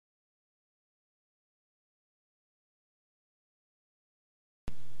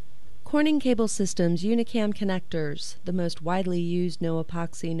Corning Cable Systems UniCam Connectors, the most widely used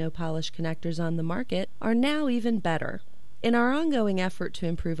no-epoxy, no-polish connectors on the market, are now even better. In our ongoing effort to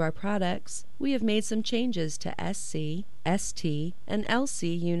improve our products, we have made some changes to SC, ST, and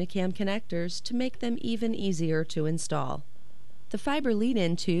LC UniCam connectors to make them even easier to install. The fiber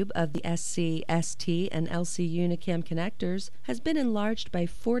lead-in tube of the SC, ST, and LC UniCam connectors has been enlarged by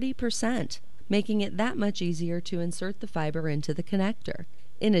 40%, making it that much easier to insert the fiber into the connector.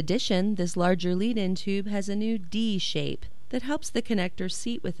 In addition, this larger lead-in tube has a new D shape that helps the connector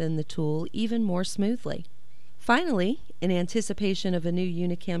seat within the tool even more smoothly. Finally, in anticipation of a new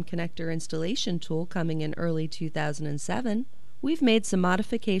UniCam connector installation tool coming in early 2007, we've made some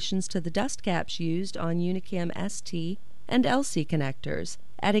modifications to the dust caps used on UniCam ST and LC connectors,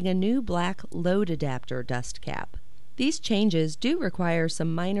 adding a new black load adapter dust cap. These changes do require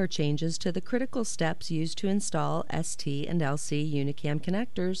some minor changes to the critical steps used to install ST and LC UniCam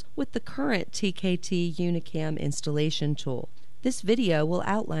connectors with the current TKT UniCam installation tool. This video will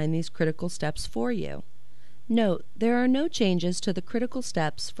outline these critical steps for you. Note, there are no changes to the critical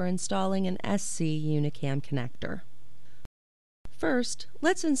steps for installing an SC UniCam connector. First,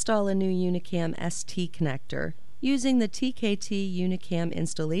 let's install a new UniCam ST connector using the TKT UniCam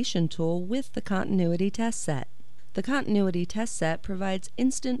installation tool with the continuity test set. The continuity test set provides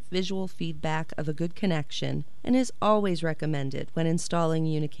instant visual feedback of a good connection and is always recommended when installing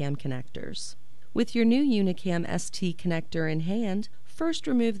UniCam connectors. With your new UniCam ST connector in hand, first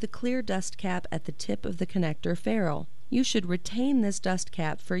remove the clear dust cap at the tip of the connector ferrule. You should retain this dust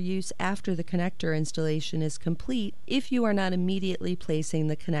cap for use after the connector installation is complete if you are not immediately placing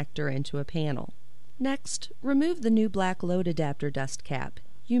the connector into a panel. Next, remove the new black load adapter dust cap.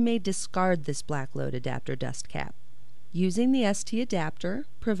 You may discard this black load adapter dust cap. Using the ST adapter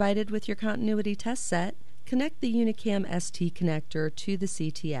provided with your continuity test set, connect the UniCam ST connector to the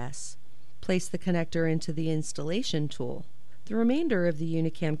CTS. Place the connector into the installation tool. The remainder of the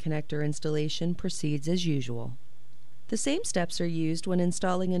UniCam connector installation proceeds as usual. The same steps are used when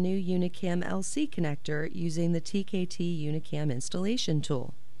installing a new UniCam LC connector using the TKT UniCam installation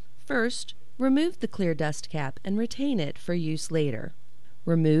tool. First, remove the clear dust cap and retain it for use later.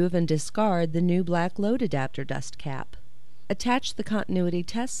 Remove and discard the new black load adapter dust cap. Attach the continuity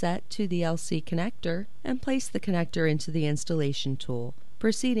test set to the LC connector and place the connector into the installation tool,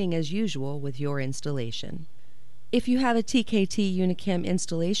 proceeding as usual with your installation. If you have a TKT UniCam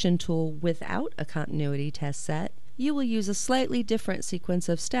installation tool without a continuity test set, you will use a slightly different sequence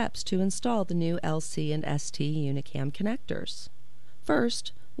of steps to install the new LC and ST UniCam connectors.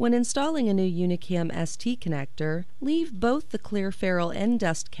 First, when installing a new UniCam ST connector, leave both the clear ferrule end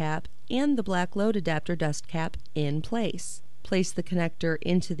dust cap and the black load adapter dust cap in place. Place the connector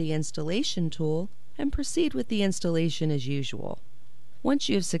into the installation tool and proceed with the installation as usual. Once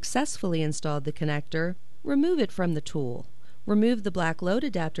you have successfully installed the connector, remove it from the tool. Remove the black load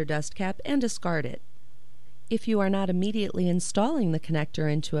adapter dust cap and discard it. If you are not immediately installing the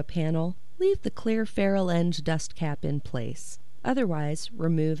connector into a panel, leave the clear ferrule end dust cap in place. Otherwise,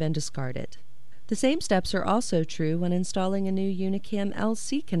 remove and discard it. The same steps are also true when installing a new UniCam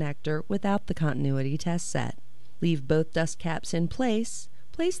LC connector without the continuity test set. Leave both dust caps in place,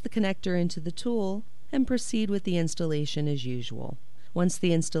 place the connector into the tool, and proceed with the installation as usual. Once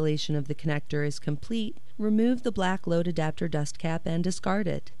the installation of the connector is complete, remove the black load adapter dust cap and discard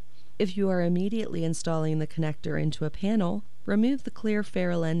it. If you are immediately installing the connector into a panel, remove the clear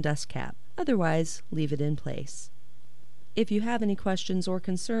ferrule end dust cap. Otherwise, leave it in place. If you have any questions or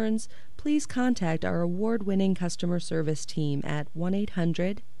concerns, please contact our award-winning customer service team at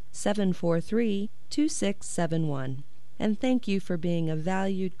 1-800-743-2671. And thank you for being a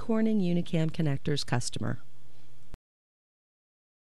valued Corning UniCam Connectors customer.